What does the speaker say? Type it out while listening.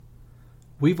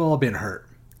We've all been hurt.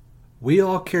 We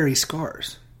all carry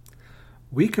scars.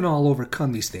 We can all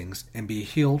overcome these things and be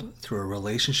healed through a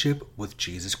relationship with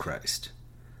Jesus Christ.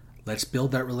 Let's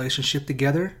build that relationship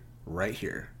together right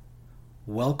here.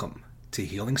 Welcome to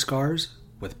Healing Scars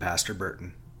with Pastor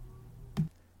Burton.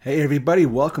 Hey everybody,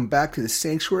 welcome back to the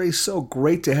Sanctuary. So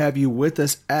great to have you with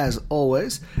us as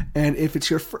always. And if it's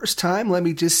your first time, let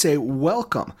me just say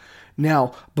welcome.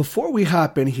 Now, before we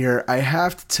hop in here, I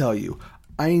have to tell you,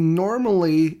 I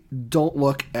normally don't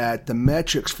look at the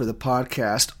metrics for the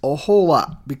podcast a whole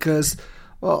lot because,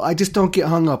 well, I just don't get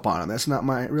hung up on them. That's not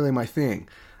really my thing.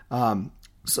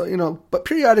 But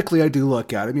periodically I do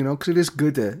look at them, because it is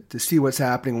good to see what's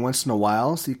happening once in a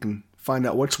while so you can find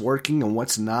out what's working and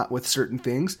what's not with certain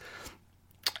things.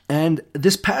 And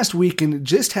this past weekend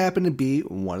just happened to be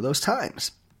one of those times.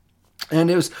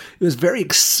 And it was very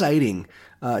exciting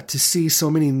to see so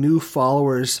many new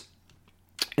followers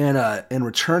and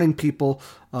returning people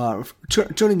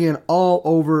tuning in all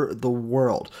over the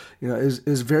world. It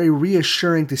was very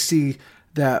reassuring to see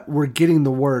that we're getting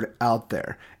the word out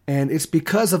there. And it's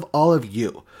because of all of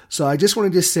you. So I just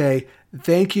wanted to say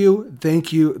thank you,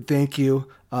 thank you, thank you.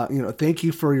 Thank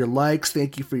you for your likes.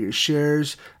 Thank you for your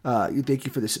shares. Thank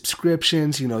you for the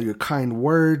subscriptions, your kind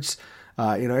words.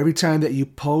 Every time that you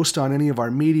post on any of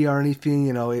our media or anything,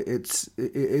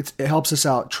 it helps us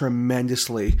out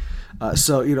tremendously.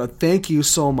 So thank you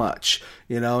so much.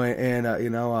 Let's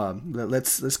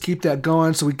keep that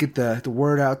going so we get the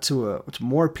word out to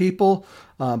more people.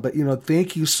 But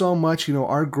thank you so much.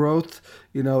 Our growth,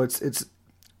 it's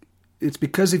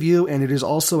because of you, and it is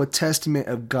also a testament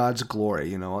of God's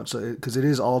glory. Because it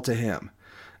is all to Him.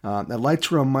 I'd like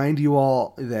to remind you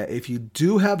all that if you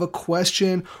do have a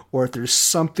question or if there's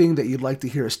something that you'd like to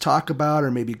hear us talk about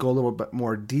or maybe go a little bit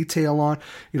more detail on,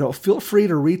 feel free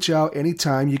to reach out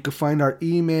anytime. You can find our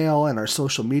email and our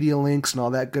social media links and all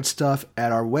that good stuff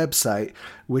at our website,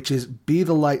 which is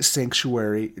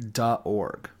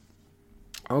bethelightsanctuary.org.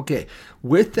 Okay,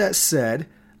 with that said,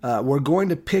 we're going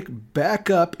to pick back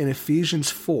up in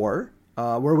Ephesians 4,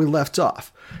 where we left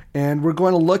off. And we're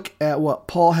going to look at what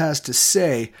Paul has to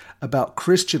say about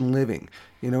Christian living.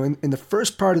 In the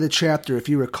first part of the chapter, if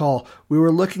you recall, we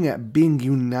were looking at being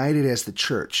united as the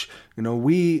church.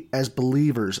 We as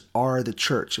believers are the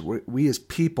church. We as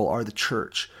people are the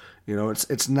church.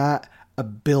 It's not a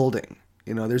building.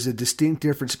 There's a distinct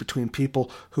difference between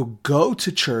people who go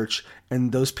to church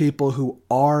and those people who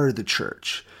are the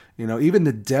church. Even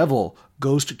the devil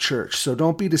goes to church. So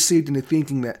don't be deceived into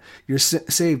thinking that you're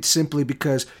saved simply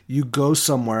because you go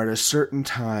somewhere at a certain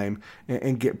time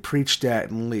and get preached at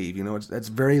and leave. That's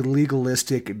very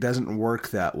legalistic. It doesn't work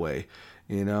that way.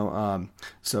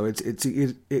 So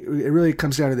it really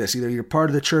comes down to this. Either you're part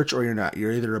of the church or you're not.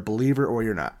 You're either a believer or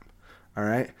you're not. All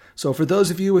right. So for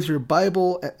those of you with your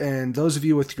Bible and those of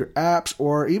you with your apps,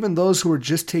 or even those who are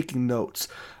just taking notes,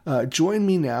 join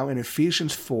me now in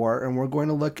Ephesians 4, and we're going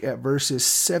to look at verses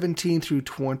 17 through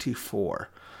 24.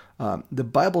 The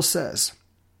Bible says,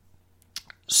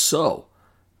 "So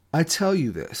I tell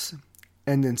you this,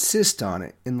 and insist on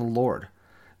it in the Lord,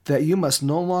 that you must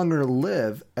no longer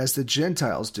live as the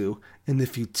Gentiles do in the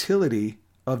futility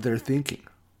of their thinking.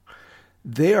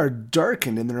 They are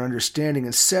darkened in their understanding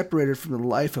and separated from the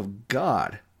life of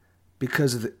God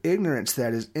because of the ignorance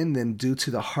that is in them due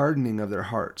to the hardening of their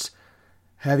hearts.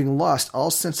 Having lost all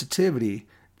sensitivity,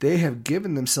 they have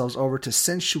given themselves over to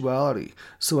sensuality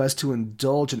so as to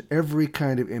indulge in every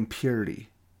kind of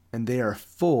impurity, and they are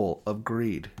full of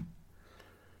greed.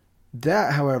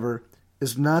 That, however,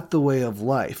 is not the way of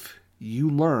life you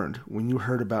learned when you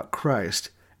heard about Christ,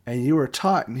 and you were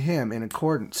taught in Him in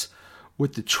accordance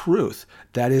with the truth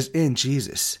that is in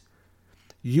Jesus.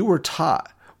 You were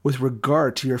taught, with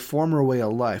regard to your former way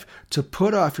of life, to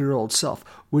put off your old self,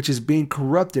 which is being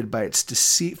corrupted by its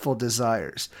deceitful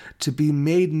desires, to be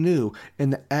made new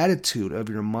in the attitude of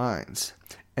your minds,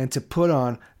 and to put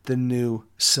on the new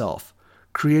self,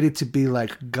 created to be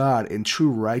like God in true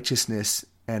righteousness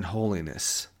and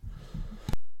holiness."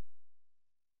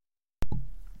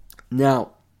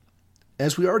 Now,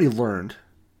 as we already learned,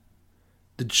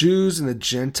 the Jews and the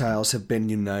Gentiles have been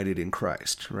united in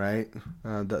Christ, right?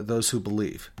 Those who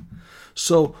believe.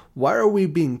 So why are we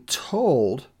being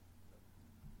told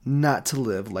not to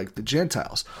live like the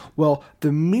Gentiles? Well,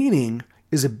 the meaning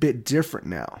is a bit different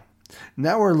now.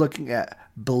 Now we're looking at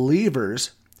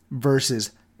believers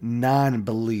versus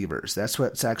non-believers. That's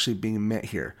what's actually being meant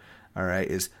here, all right,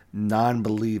 is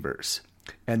non-believers.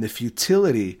 And the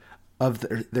futility of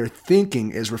their thinking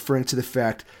is referring to the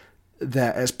fact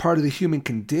that as part of the human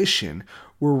condition,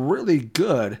 we're really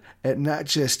good at not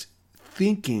just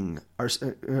thinking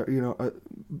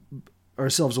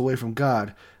ourselves away from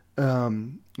God.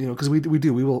 Because we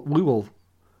do.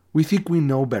 We think we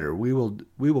know better. We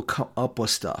will come up with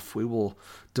stuff. We will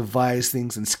devise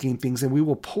things and scheme things, and we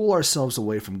will pull ourselves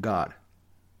away from God.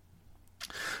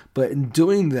 But in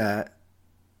doing that,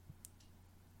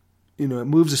 it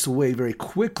moves us away very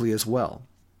quickly as well.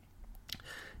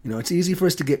 It's easy for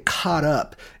us to get caught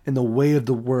up in the way of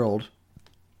the world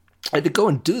and to go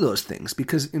and do those things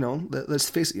because, let's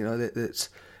face it,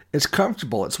 it's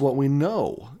comfortable. It's what we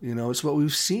know. It's what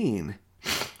we've seen.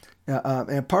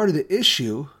 And part of the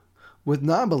issue with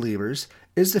non-believers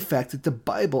is the fact that the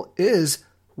Bible is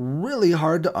really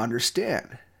hard to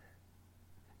understand.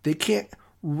 They can't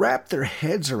wrap their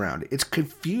heads around it. It's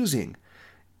confusing.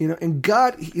 And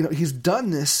God, He's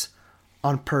done this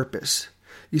on purpose.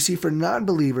 You see, for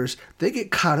non-believers, they get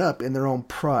caught up in their own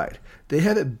pride. They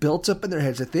have it built up in their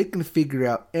heads that they can figure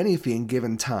out anything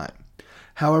given time.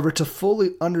 However, to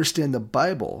fully understand the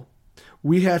Bible,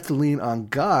 we have to lean on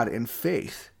God in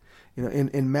faith.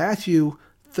 In Matthew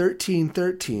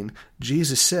 13:13,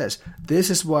 Jesus says, "This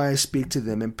is why I speak to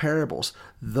them in parables.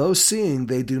 Though seeing,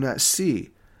 they do not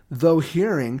see. Though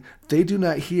hearing, they do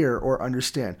not hear or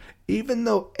understand." Even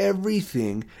though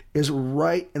everything is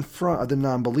right in front of the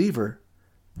non-believer,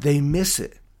 they miss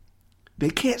it. They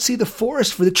can't see the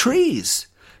forest for the trees.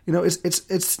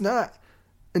 It's not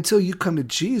until you come to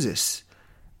Jesus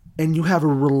and you have a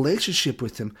relationship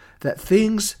with Him that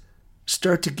things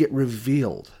start to get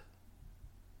revealed.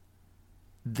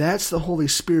 That's the Holy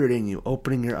Spirit in you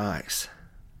opening your eyes.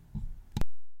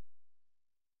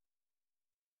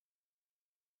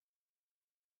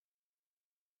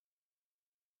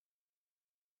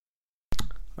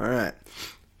 All right.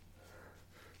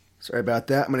 Sorry about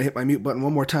that. I'm going to hit my mute button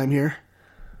one more time here.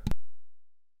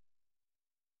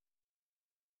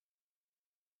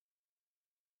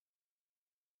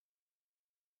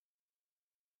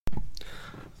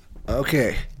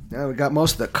 Okay. Now we got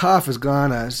most of the cough is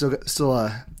gone. I still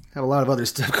have a lot of other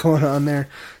stuff going on there.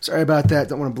 Sorry about that.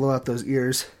 Don't want to blow out those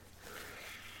ears.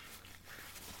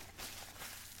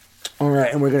 All right,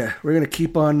 and we're gonna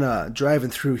keep on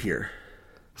driving through here.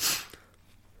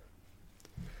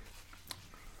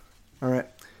 All right.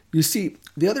 You see,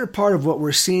 the other part of what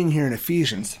we're seeing here in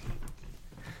Ephesians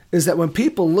is that when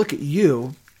people look at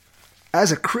you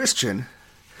as a Christian,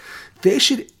 they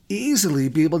should easily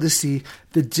be able to see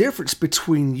the difference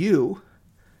between you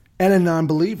and a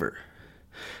non-believer.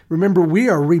 Remember, we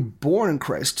are reborn in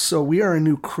Christ, so we are a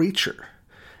new creature.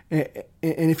 And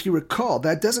if you recall,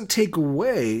 that doesn't take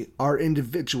away our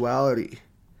individuality.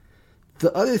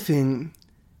 The other thing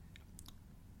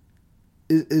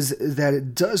is that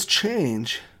it does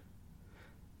change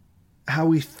how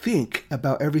we think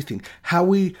about everything, how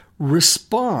we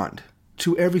respond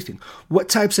to everything, what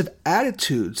types of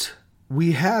attitudes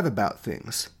we have about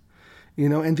things.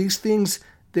 And these things,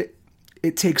 that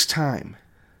it takes time.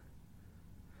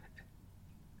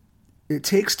 It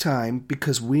takes time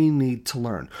because we need to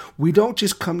learn. We don't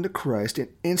just come to Christ and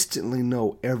instantly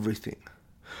know everything.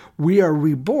 We are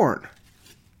reborn.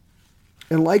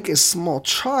 And like a small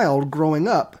child growing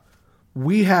up,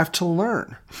 we have to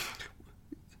learn.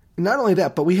 Not only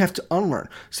that, but we have to unlearn.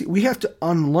 See, we have to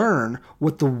unlearn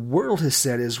what the world has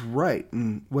said is right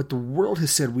and what the world has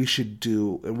said we should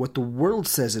do and what the world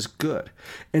says is good.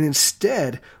 And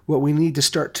instead, what we need to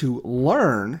start to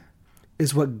learn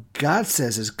is what God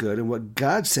says is good and what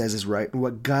God says is right and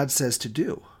what God says to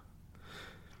do.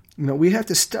 We have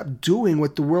to stop doing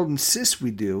what the world insists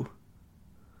we do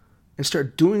and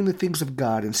start doing the things of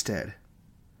God instead.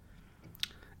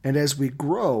 And as we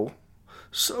grow,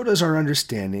 so does our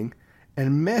understanding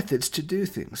and methods to do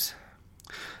things.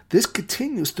 This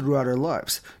continues throughout our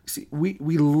lives. See, we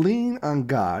lean on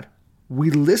God, we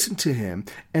listen to Him,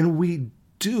 and we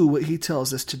do what He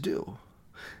tells us to do.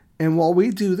 And while we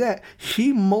do that,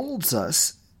 He molds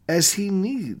us as He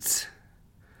needs.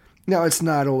 Now, it's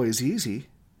not always easy.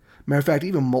 Matter of fact,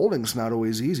 even molding is not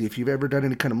always easy. If you've ever done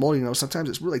any kind of molding, sometimes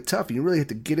it's really tough. You really have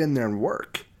to get in there and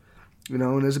work.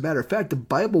 And as a matter of fact, the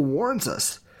Bible warns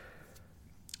us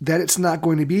that it's not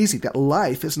going to be easy, that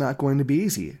life is not going to be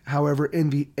easy. However, in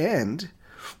the end,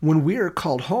 when we are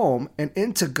called home and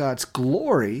into God's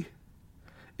glory,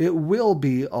 it will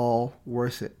be all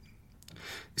worth it.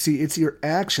 See, it's your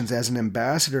actions as an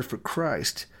ambassador for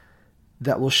Christ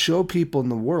that will show people in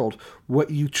the world what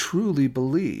you truly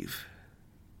believe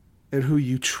and who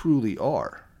you truly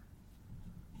are.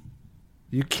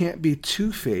 You can't be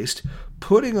two-faced,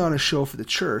 putting on a show for the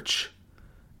church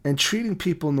and treating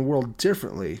people in the world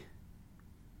differently,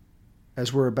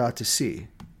 as we're about to see.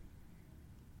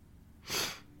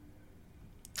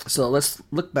 So let's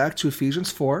look back to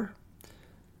Ephesians 4,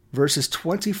 verses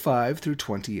 25 through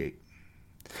 28.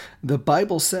 The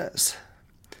Bible says,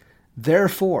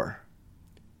 "Therefore,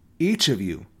 each of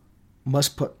you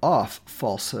must put off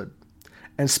falsehood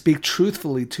and speak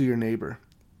truthfully to your neighbor,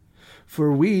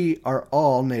 for we are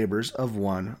all neighbors of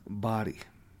one body.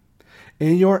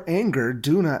 In your anger,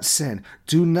 do not sin.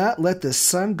 Do not let the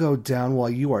sun go down while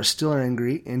you are still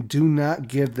angry, and do not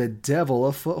give the devil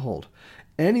a foothold.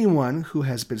 Anyone who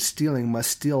has been stealing must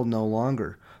steal no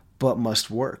longer, but must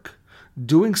work,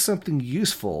 doing something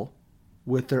useful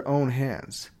with their own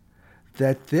hands,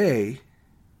 that they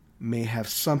may have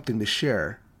something to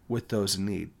share with those in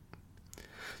need."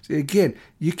 See, again,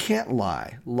 you can't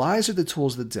lie. Lies are the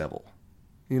tools of the devil.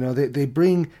 They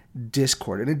bring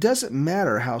discord, and it doesn't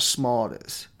matter how small it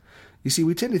is. You see,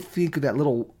 we tend to think of that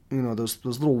little, those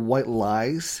little white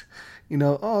lies. They're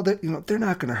not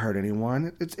going to hurt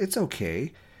anyone. It's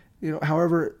okay.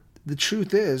 However, the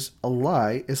truth is, a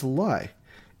lie is a lie.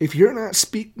 If you're not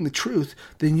speaking the truth,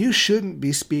 then you shouldn't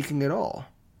be speaking at all.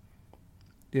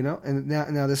 And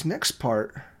now this next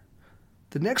part,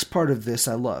 the next part of this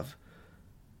I love.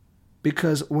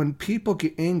 Because when people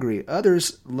get angry,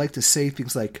 others like to say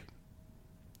things like,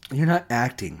 "You're not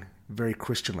acting very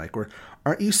Christian-like," or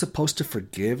 "Aren't you supposed to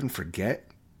forgive and forget?"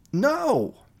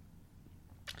 No!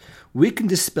 We can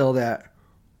dispel that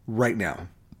right now.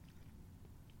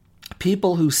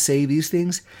 People who say these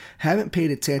things haven't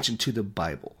paid attention to the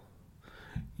Bible.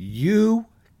 You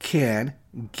can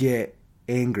get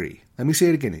angry. Let me say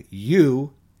it again.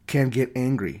 You can get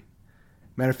angry.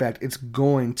 Matter of fact, it's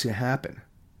going to happen.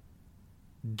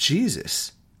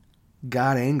 Jesus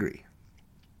got angry.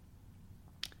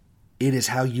 It is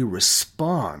how you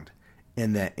respond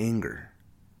in that anger.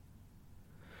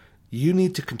 You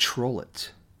need to control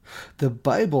it. The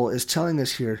Bible is telling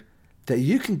us here that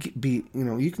you can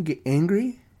get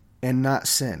angry and not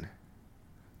sin.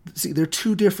 See, they're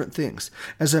two different things.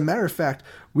 As a matter of fact,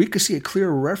 we could see a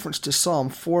clear reference to Psalm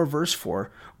 4, verse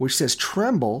 4, which says,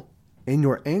 "Tremble in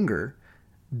your anger,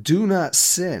 do not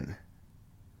sin.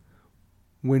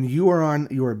 When you are on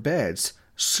your beds,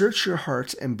 search your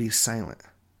hearts and be silent."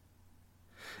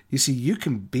 You see, you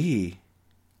can be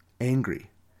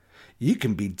angry. You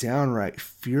can be downright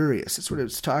furious. That's what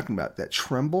it's talking about, that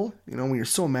tremble, when you're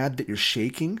so mad that you're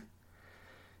shaking.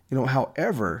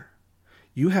 However,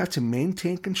 you have to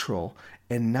maintain control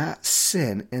and not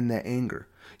sin in that anger.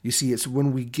 You see, it's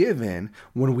when we give in,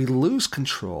 when we lose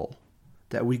control,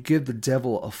 that we give the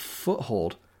devil a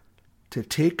foothold to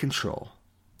take control.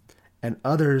 And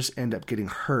others end up getting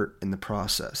hurt in the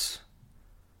process.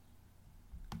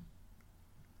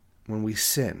 When we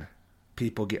sin,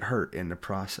 people get hurt in the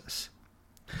process.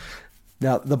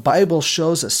 Now, the Bible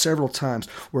shows us several times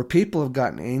where people have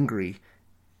gotten angry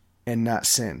and not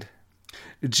sinned.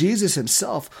 Jesus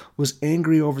himself was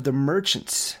angry over the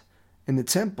merchants in the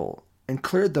temple and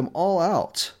cleared them all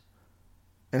out.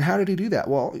 And how did he do that?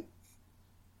 Well,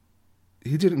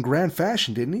 he did it in grand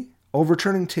fashion, didn't he?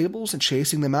 Overturning tables and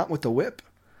chasing them out with the whip.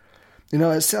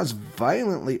 It sounds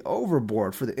violently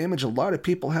overboard for the image a lot of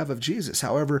people have of Jesus.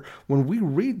 However, when we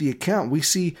read the account, we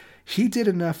see he did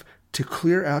enough to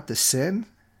clear out the sin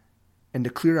and to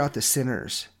clear out the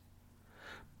sinners.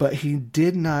 But he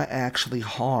did not actually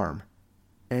harm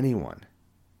anyone.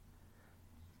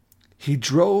 He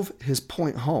drove his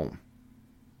point home.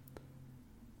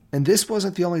 And this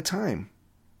wasn't the only time.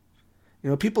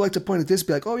 People like to point at this and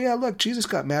be like, "Oh yeah, look, Jesus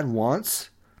got mad once."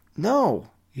 No,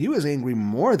 he was angry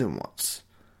more than once.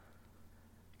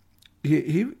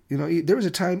 There was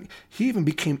a time he even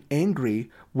became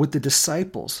angry with the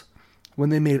disciples when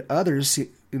they made others,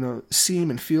 seem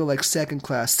and feel like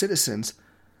second-class citizens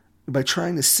by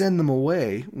trying to send them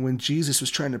away when Jesus was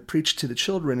trying to preach to the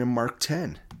children in Mark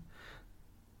 10.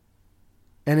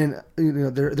 And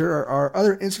there are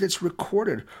other incidents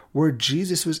recorded where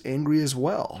Jesus was angry as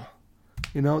well.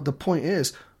 The point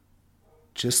is,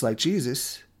 just like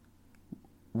Jesus,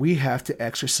 we have to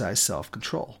exercise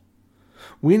self-control.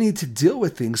 We need to deal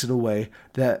with things in a way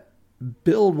that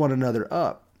build one another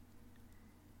up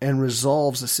and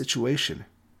resolves the situation.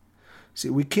 See,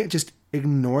 we can't just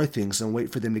ignore things and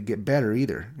wait for them to get better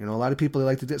either. A lot of people, they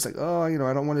like to do it's like, "Oh, I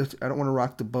don't want to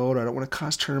rock the boat. I don't want to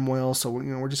cause turmoil. So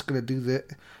we're just going to do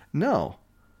that." No.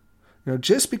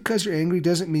 Just because you're angry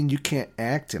doesn't mean you can't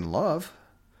act in love.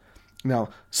 Now,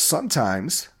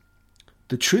 sometimes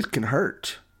the truth can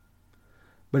hurt,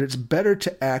 but it's better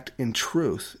to act in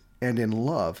truth and in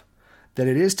love than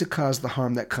it is to cause the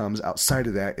harm that comes outside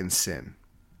of that in sin.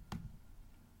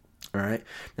 All right.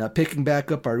 Now, picking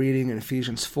back up our reading in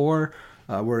Ephesians 4,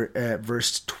 we're at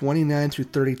verse 29 through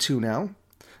 32 now.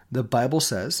 The Bible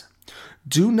says,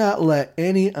 "Do not let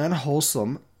any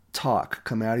unwholesome talk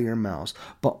come out of your mouths,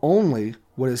 but only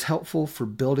what is helpful for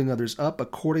building others up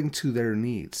according to their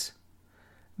needs,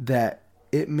 that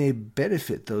it may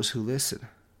benefit those who listen.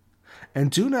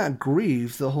 And do not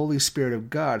grieve the Holy Spirit of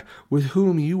God, with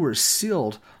whom you were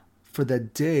sealed for the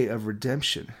day of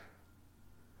redemption.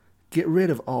 Get rid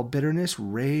of all bitterness,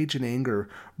 rage, and anger,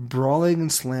 brawling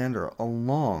and slander,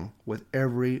 along with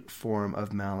every form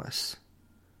of malice.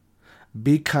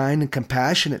 Be kind and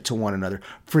compassionate to one another,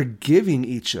 forgiving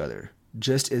each other,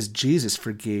 just as Jesus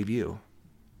forgave you.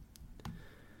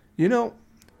 You know,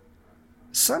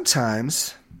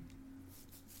 sometimes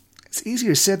it's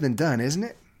easier said than done, isn't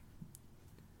it?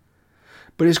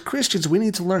 But as Christians, we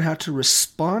need to learn how to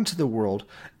respond to the world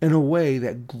in a way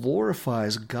that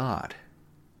glorifies God.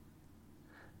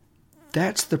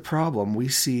 That's the problem we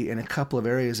see in a couple of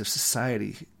areas of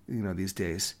society, these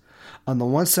days. On the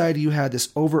one side, you have this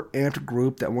overamped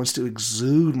group that wants to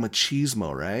exude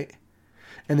machismo, right?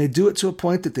 And they do it to a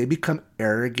point that they become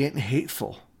arrogant and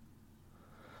hateful.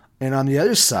 And on the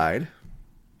other side,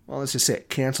 well, let's just say it,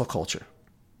 cancel culture.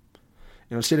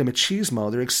 Instead of machismo,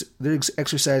 they're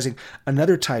exercising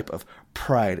another type of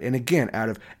pride, and again, out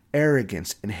of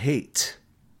arrogance and hate.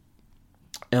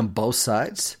 And both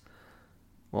sides,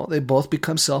 well, they both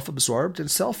become self-absorbed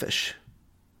and selfish.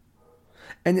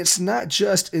 And it's not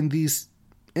just in these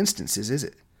instances, is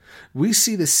it? We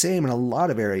see the same in a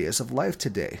lot of areas of life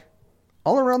today,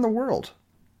 all around the world.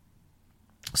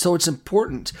 So it's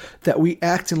important that we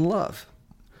act in love.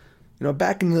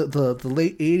 Back in the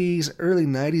late 80s, early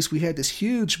 90s, we had this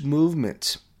huge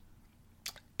movement.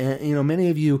 And, many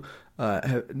of you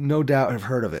have, no doubt have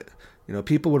heard of it.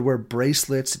 People would wear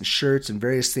bracelets and shirts and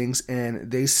various things,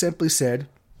 and they simply said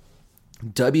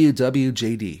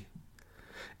WWJD.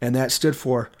 And that stood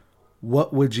for,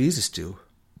 what would Jesus do?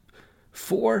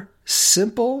 4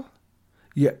 simple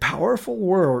yet powerful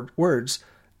words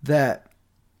that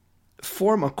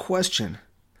form a question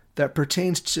that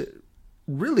pertains to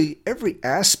really every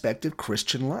aspect of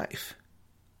Christian life,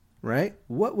 right?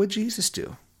 What would Jesus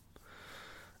do?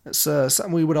 That's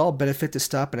something we would all benefit to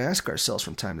stop and ask ourselves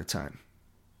from time to time.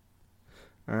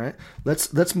 All right,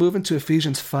 let's move into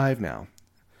Ephesians 5 now.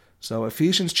 So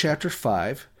Ephesians chapter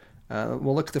 5,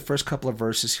 we'll look at the first couple of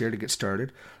verses here to get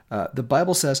started. The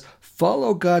Bible says,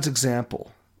 follow God's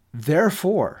example,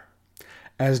 therefore,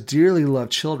 as dearly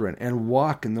loved children, and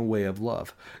walk in the way of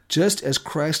love, just as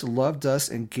Christ loved us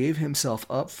and gave himself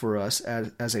up for us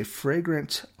as a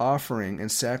fragrant offering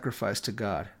and sacrifice to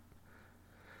God.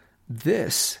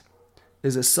 This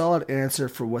is a solid answer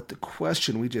for what the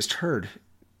question we just heard,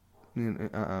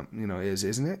 is,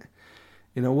 isn't it?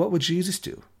 What would Jesus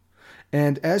do?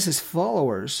 And as his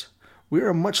followers, we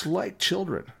are much like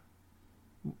children.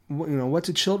 What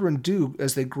do children do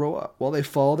as they grow up? Well, they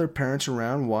follow their parents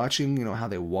around, watching, how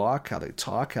they walk, how they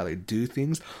talk, how they do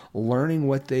things, learning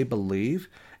what they believe,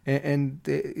 and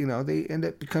they, they end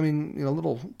up becoming,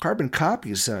 little carbon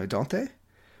copies, don't they?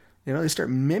 They start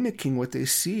mimicking what they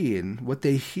see and what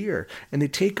they hear, and they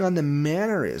take on the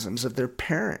mannerisms of their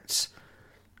parents,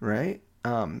 right?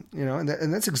 And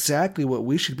that's exactly what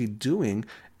we should be doing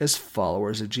as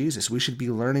followers of Jesus. We should be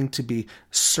learning to be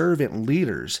servant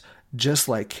leaders, just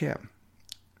like him.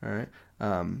 All right.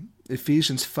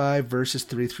 Ephesians 5 verses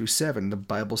 3 through 7, the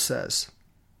Bible says,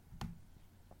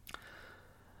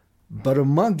 but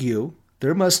among you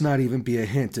there must not even be a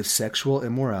hint of sexual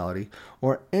immorality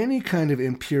or any kind of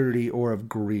impurity or of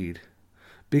greed,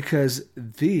 because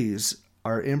these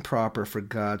are improper for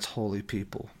God's holy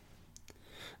people.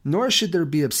 Nor should there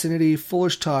be obscenity,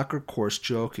 foolish talk, or coarse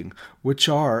joking, which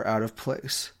are out of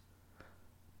place,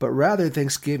 but rather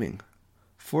thanksgiving.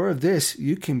 For of this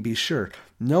you can be sure,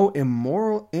 no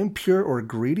immoral, impure, or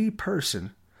greedy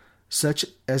person, such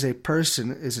as a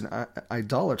person is an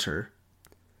idolater,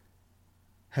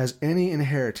 has any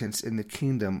inheritance in the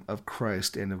kingdom of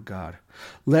Christ and of God.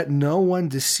 Let no one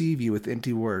deceive you with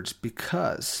empty words,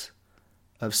 because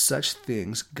of such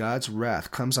things God's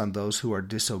wrath comes on those who are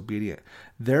disobedient.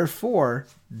 Therefore,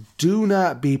 do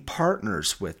not be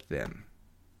partners with them.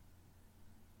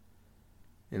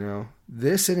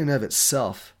 This in and of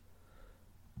itself,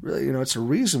 really, it's a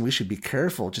reason we should be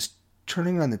careful just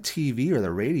turning on the TV or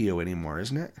the radio anymore,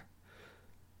 isn't it?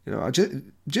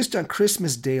 Just on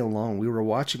Christmas Day alone, we were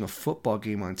watching a football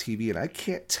game on TV, and I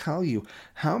can't tell you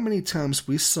how many times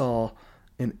we saw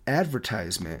an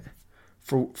advertisement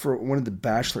for one of the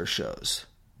Bachelor shows.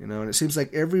 And it seems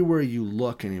like everywhere you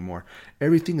look anymore,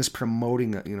 everything is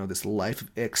promoting, this life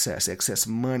of excess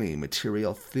money,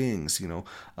 material things,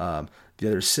 the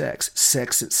other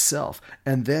sex itself,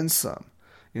 and then some.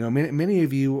 Many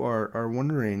of you are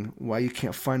wondering why you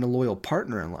can't find a loyal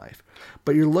partner in life,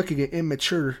 but you're looking at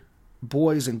immature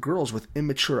boys and girls with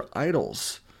immature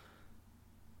idols,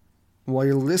 while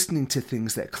you're listening to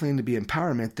things that claim to be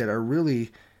empowerment that are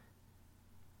really,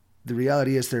 the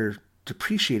reality is they're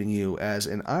depreciating you as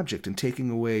an object and taking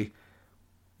away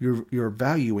your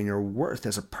value and your worth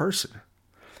as a person.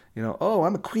 Oh,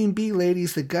 I'm a queen bee,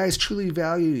 ladies. The guys truly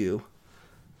value you.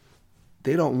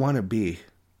 They don't want to be.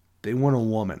 They want a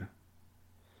woman.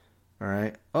 All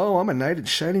right? Oh, I'm a knight in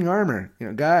shining armor.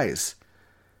 Guys,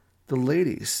 the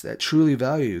ladies that truly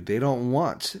value you, they don't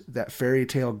want that fairy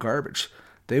tale garbage.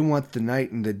 They want the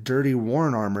knight in the dirty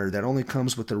worn armor that only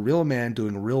comes with a real man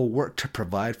doing real work to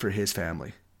provide for his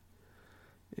family.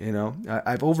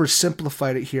 I've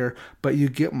oversimplified it here, but you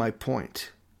get my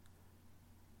point.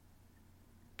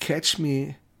 Catch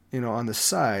me, on the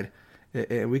side,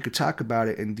 and we could talk about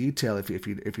it in detail if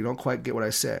you don't quite get what I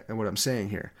said and what I'm saying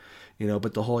here,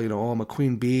 But the whole, oh, I'm a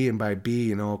queen bee, and by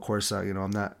bee, of course,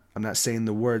 I'm not saying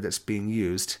the word that's being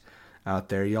used out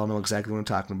there. Y'all know exactly what I'm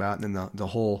talking about. And then the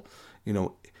whole,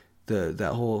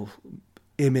 that whole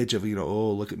image of,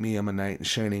 oh, look at me, I'm a knight in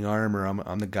shining armor.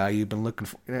 I'm the guy you've been looking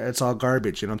for. It's all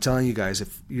garbage. I'm telling you guys,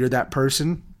 if you're that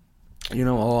person,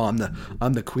 oh,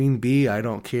 I'm the queen bee, I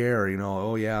don't care. Or,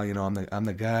 oh yeah, I'm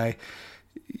the guy.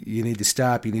 You need to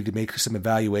stop. You need to make some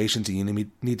evaluations, and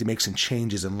you need to make some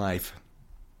changes in life,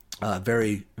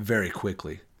 very, very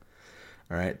quickly.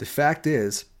 All right. The fact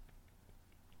is,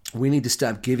 we need to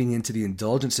stop giving into the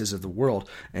indulgences of the world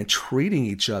and treating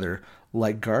each other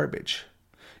like garbage.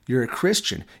 You're a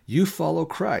Christian. You follow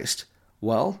Christ.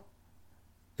 Well,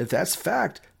 if that's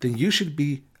fact, then you should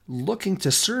be looking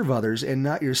to serve others and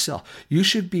not yourself. You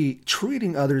should be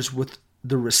treating others with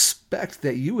the respect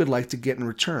that you would like to get in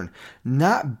return,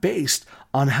 not based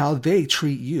on how they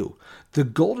treat you. The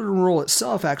golden rule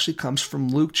itself actually comes from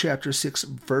Luke chapter 6,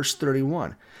 verse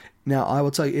 31. Now, I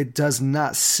will tell you, it does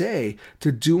not say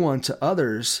to do unto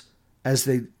others as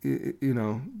they,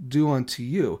 do unto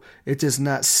you. It does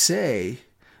not say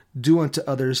do unto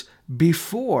others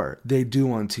before they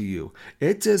do unto you.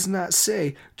 It does not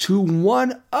say to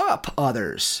one up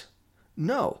others.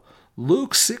 No.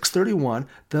 Luke 6:31,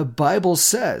 the Bible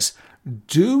says,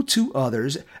 do to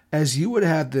others as you would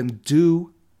have them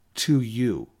do to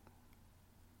you.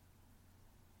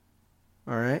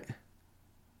 All right?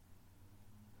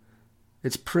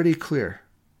 It's pretty clear.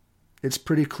 It's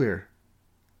pretty clear.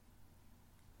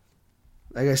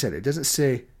 Like I said, it doesn't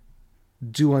say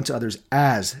do unto others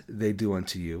as they do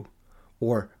unto you,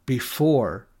 or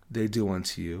before they do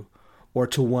unto you, or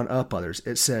to one up others.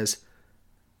 It says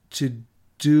to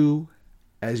do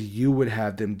as you would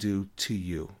have them do to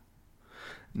you.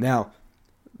 Now,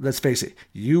 let's face it,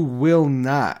 you will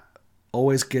not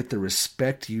always get the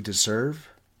respect you deserve,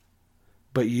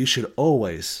 but you should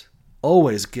always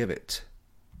give it.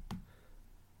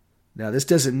 Now, this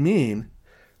doesn't mean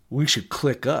we should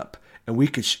click up and we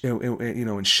could,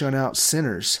 and shun out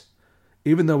sinners,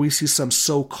 even though we see some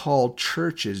so-called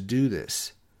churches do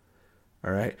this.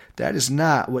 All right, that is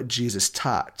not what Jesus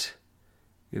taught.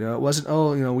 It wasn't,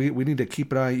 we need to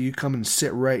keep an eye on you. Come and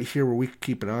sit right here where we can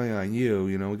keep an eye on you.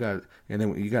 We got, and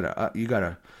then you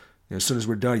gotta, as soon as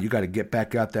we're done, you got to get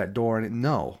back out that door. And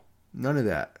no, none of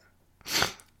that.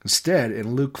 Instead,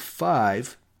 in Luke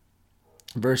 5,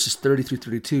 verses 30 through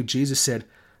 32, Jesus said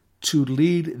to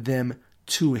lead them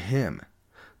to him,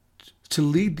 to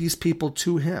lead these people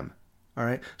to him. All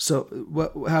right. So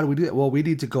how do we do that? Well, we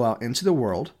need to go out into the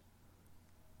world.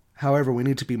 However, we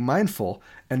need to be mindful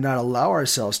and not allow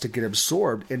ourselves to get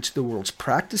absorbed into the world's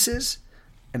practices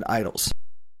and idols.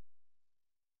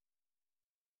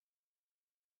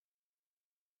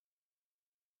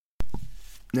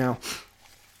 Now,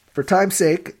 for time's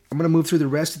sake, I'm going to move through the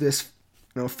rest of this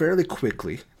fairly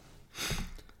quickly.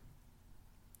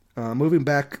 Moving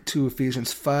back to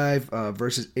Ephesians 5,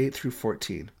 verses 8 through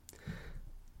 14.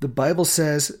 The Bible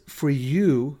says, "For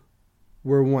you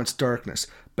were once darkness,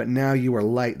 but now you are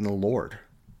light in the Lord.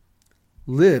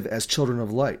 Live as children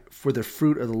of light, for the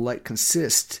fruit of the light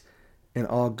consists in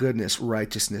all goodness,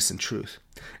 righteousness, and truth.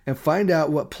 And find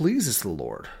out what pleases the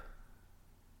Lord.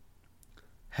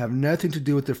 Have nothing to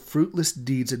do with the fruitless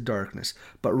deeds of darkness,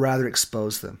 but rather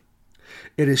expose them.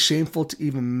 It is shameful to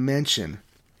even mention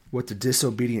what the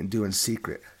disobedient do in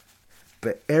secret.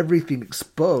 But everything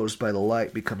exposed by the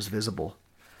light becomes visible,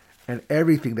 and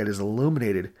everything that is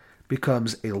illuminated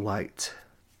becomes a light.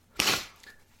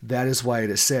 That is why it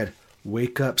is said,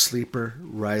 'Wake up, sleeper,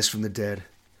 rise from the dead,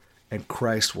 and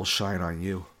Christ will shine on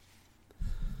you.'"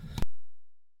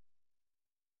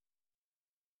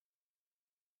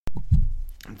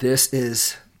 This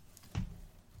is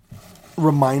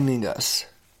reminding us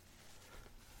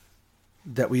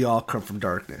that we all come from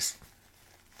darkness.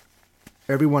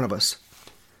 Every one of us.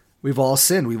 We've all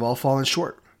sinned. We've all fallen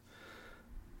short.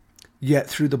 Yet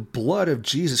through the blood of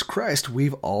Jesus Christ,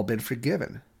 we've all been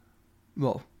forgiven.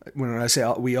 Well, when I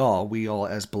say we all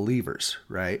as believers,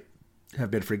 right, have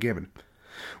been forgiven.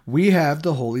 We have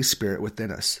the Holy Spirit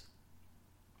within us.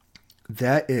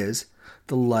 That is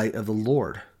the light of the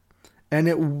Lord. And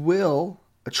it will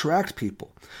attract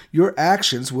people. Your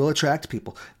actions will attract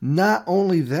people. Not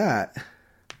only that,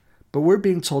 but we're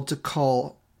being told to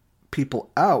call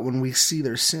people out when we see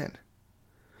their sin.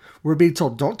 We're being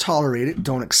told, don't tolerate it,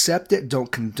 don't accept it,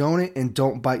 don't condone it, and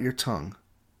don't bite your tongue.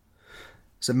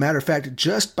 As a matter of fact,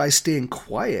 just by staying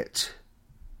quiet,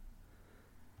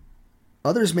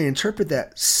 others may interpret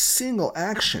that single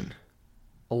action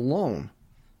alone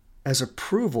as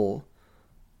approval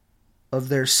of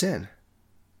their sin.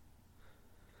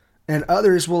 And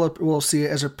others will see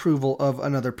it as approval of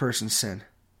another person's sin.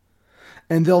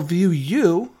 And they'll view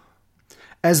you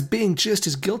as being just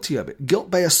as guilty of it.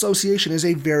 Guilt by association is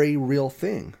a very real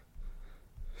thing.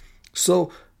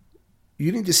 So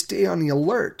you need to stay on the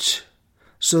alert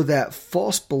so that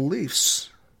false beliefs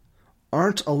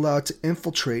aren't allowed to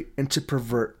infiltrate and to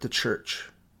pervert the church.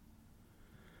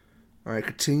 All right,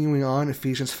 continuing on,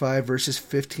 Ephesians 5, verses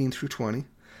 15 through 20.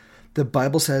 The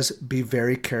Bible says, be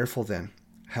very careful then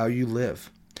how you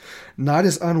live, not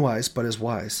as unwise, but as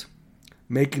wise,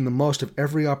 making the most of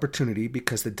every opportunity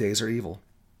because the days are evil.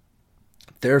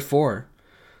 Therefore,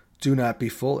 do not be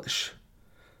foolish,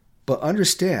 but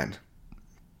understand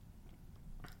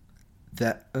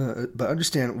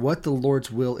what the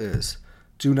Lord's will is.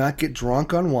 Do not get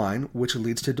drunk on wine, which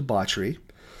leads to debauchery.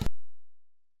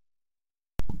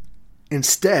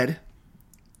 Instead,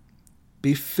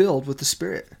 be filled with the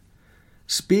Spirit,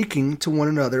 speaking to one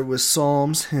another with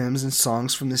psalms, hymns, and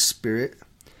songs from the Spirit.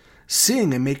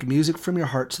 Sing and make music from your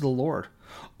heart to the Lord,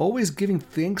 always giving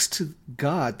thanks to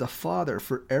God the Father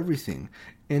for everything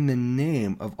in the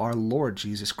name of our Lord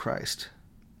Jesus Christ.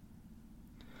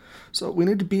 So we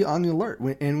need to be on the alert,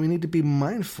 and we need to be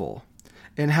mindful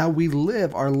in how we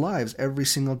live our lives every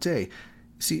single day.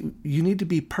 See, you need to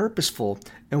be purposeful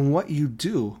in what you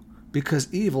do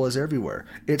because evil is everywhere.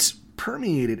 It's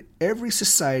permeated every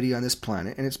society on this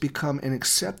planet, and it's become an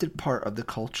accepted part of the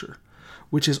culture,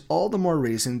 which is all the more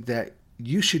reason that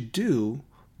you should do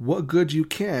what good you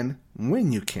can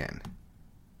when you can.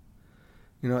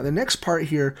 You know, the next part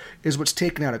here is what's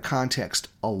taken out of context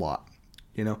a lot.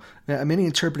 You know, many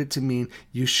interpret it to mean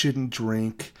you shouldn't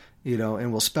drink, you know,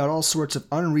 and will spout all sorts of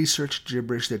unresearched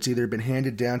gibberish that's either been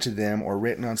handed down to them or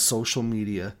written on social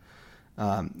media.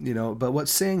 You know, but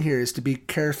what's saying here is to be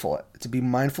careful, to be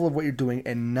mindful of what you're doing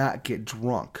and not get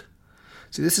drunk.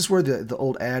 See, this is where the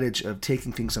old adage of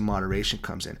taking things in moderation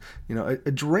comes in. You know,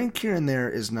 a drink here and there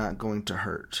is not going to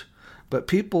hurt, but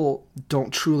people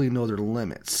don't truly know their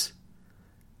limits.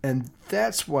 And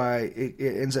that's why it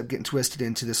ends up getting twisted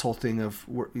into this whole thing of,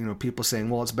 you know, people saying,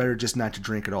 well, it's better just not to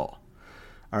drink at all.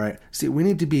 All right. See, we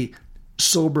need to be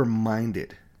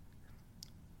sober-minded.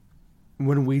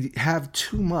 When we have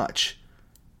too much,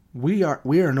 we are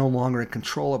no longer in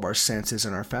control of our senses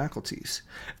and our faculties.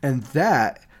 And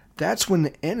that's when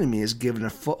the enemy is given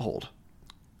a foothold.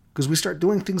 Because we start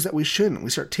doing things that we shouldn't. We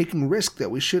start taking risks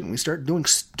that we shouldn't. We start doing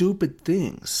stupid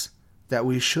things that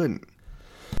we shouldn't.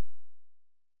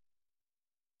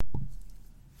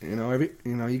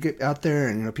 You get out there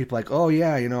and, people are like, oh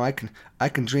yeah, I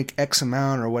can drink X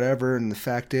amount or whatever. And the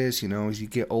fact is, as you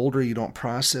get older, you don't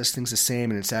process things the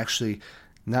same. And it's actually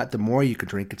not the more you can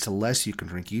drink, it's the less you can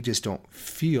drink. You just don't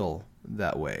feel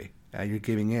that way. You're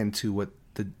giving in to what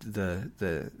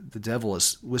the devil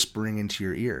is whispering into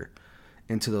your ear,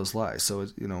 into those lies. So,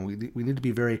 we need to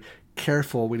be very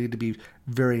careful. We need to be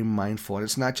very mindful. And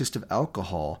it's not just of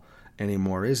alcohol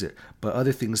anymore, is it? But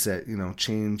other things that,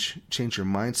 change your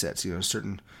mindsets,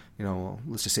 certain,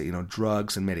 let's just say,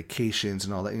 drugs and medications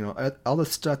and all that, all the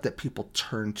stuff that people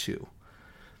turn to,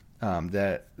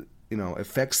 that,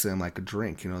 affects them like a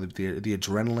drink, the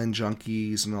adrenaline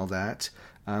junkies and all that,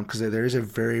 because there is a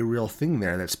very real thing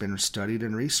there that's been studied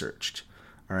and researched.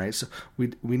 All right. So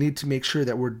we need to make sure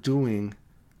that we're doing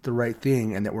the right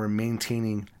thing and that we're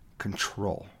maintaining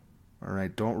control. All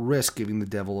right. Don't risk giving the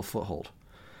devil a foothold.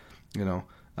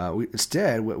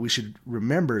 Instead, what we should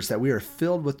remember is that we are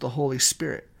filled with the Holy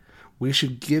Spirit. We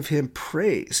should give him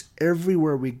praise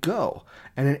everywhere we go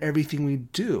and in everything we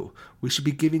do. We should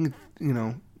be giving,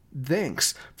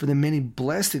 thanks for the many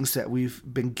blessings that we've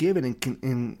been given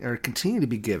and continue to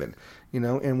be given,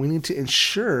 and we need to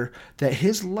ensure that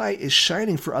his light is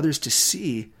shining for others to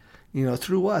see,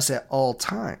 through us at all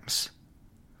times.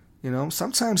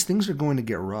 Sometimes things are going to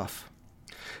get rough.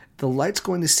 The light's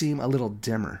going to seem a little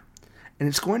dimmer. and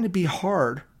it's going to be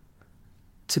hard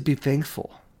to be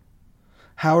thankful.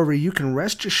 However, you can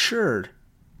rest assured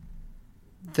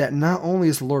that not only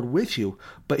is the Lord with you,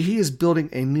 but He is building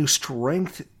a new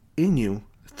strength in you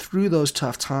through those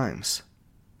tough times.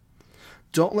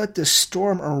 Don't let the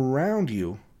storm around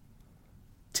you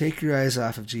take your eyes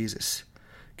off of Jesus.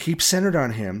 Keep centered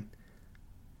on Him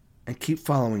and keep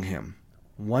following Him,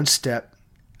 one step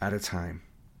at a time.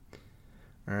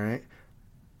 All right?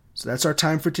 So that's our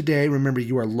time for today. Remember,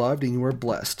 you are loved and you are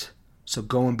blessed. So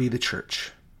go and be the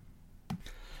church.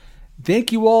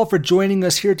 Thank you all for joining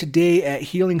us here today at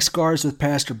Healing Scars with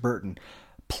Pastor Burton.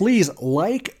 Please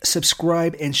like,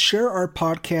 subscribe, and share our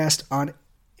podcast on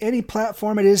any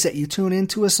platform it is that you tune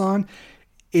into us on.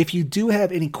 If you do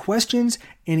have any questions,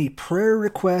 any prayer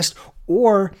requests,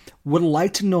 or would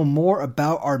like to know more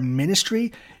about our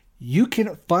ministry, you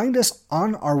can find us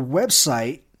on our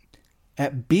website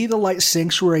at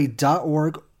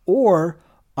bethelightsanctuary.org or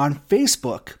on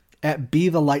Facebook at Be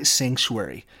the Light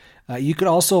Sanctuary. You can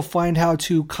also find how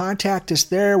to contact us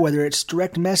there, whether it's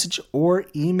direct message or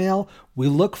email. We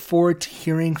look forward to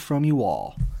hearing from you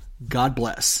all. God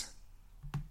bless.